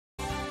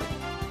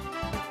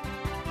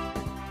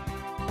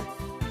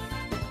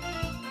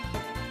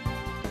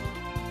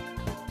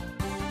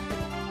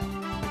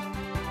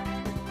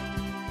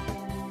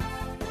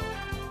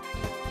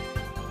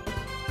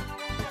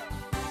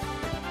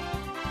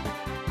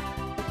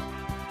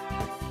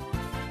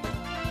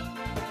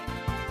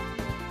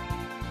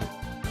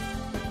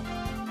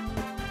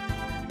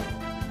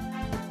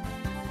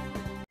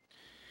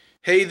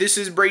Hey, this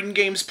is Braden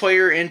Games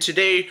Player, and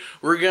today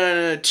I'm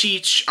gonna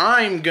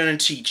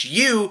teach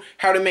you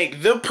how to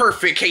make the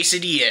perfect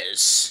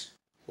quesadillas.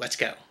 Let's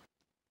go.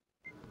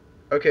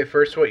 Okay,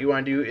 first what you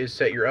want to do is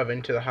set your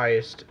oven to the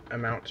highest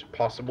amount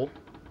possible.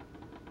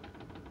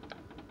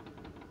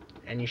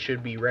 And you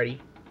should be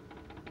ready.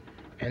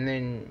 And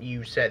then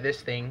you set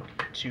this thing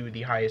to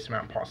the highest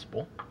amount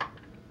possible.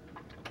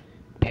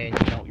 And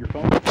you mount your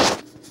phone.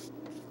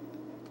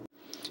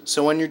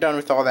 So when you're done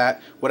with all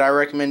that, what I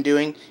recommend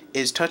doing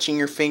is touching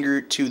your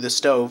finger to the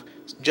stove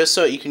just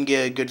so you can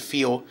get a good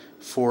feel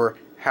for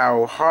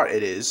how hot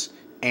it is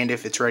and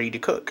if it's ready to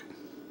cook.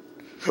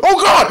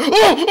 Oh God!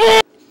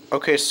 Oh!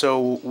 Okay,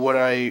 so what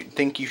I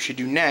think you should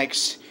do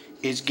next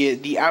is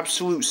get the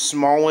absolute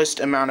smallest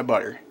amount of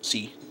butter.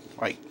 See,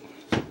 like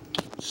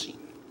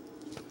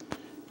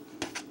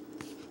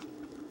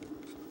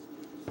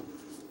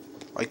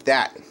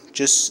that.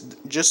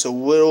 Just a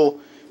little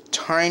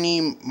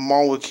tiny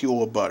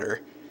molecule of butter,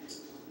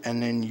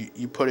 and then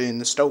you put it in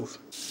the stove.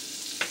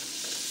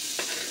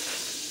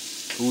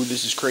 Ooh,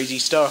 this is crazy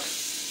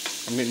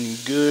stuff. I'm getting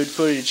good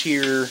footage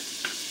here.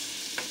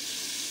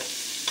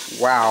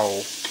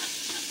 Wow.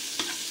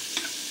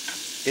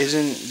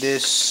 Isn't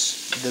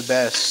this the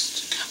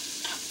best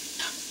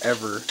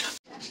ever?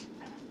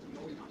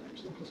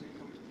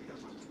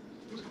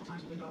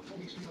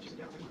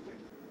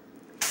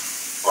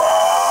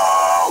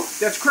 Oh,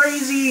 that's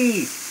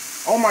crazy!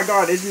 Oh my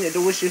God, isn't it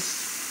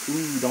delicious?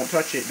 Ooh, don't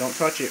touch it, don't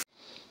touch it.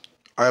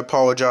 I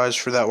apologize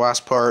for that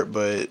last part,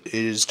 but it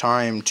is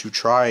time to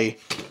try,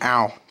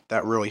 ow,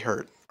 that really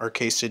hurt, our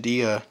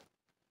quesadilla.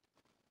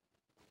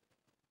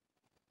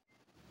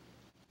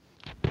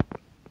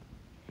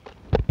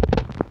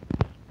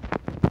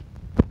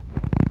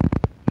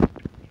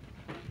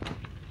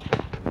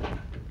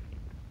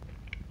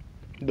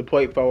 The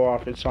plate fell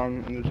off, it's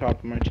on the top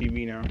of my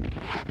TV now.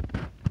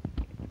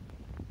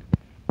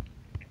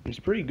 It's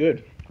pretty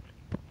good.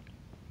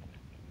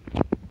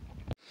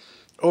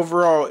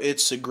 Overall,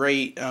 it's a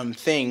great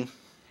thing,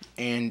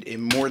 and it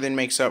more than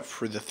makes up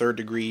for the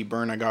 3rd-degree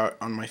burn I got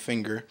on my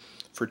finger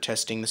for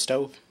testing the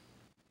stove.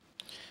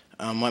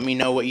 Let me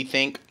know what you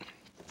think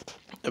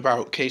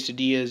about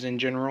quesadillas in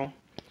general,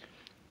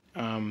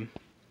 and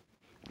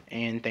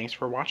thanks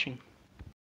for watching.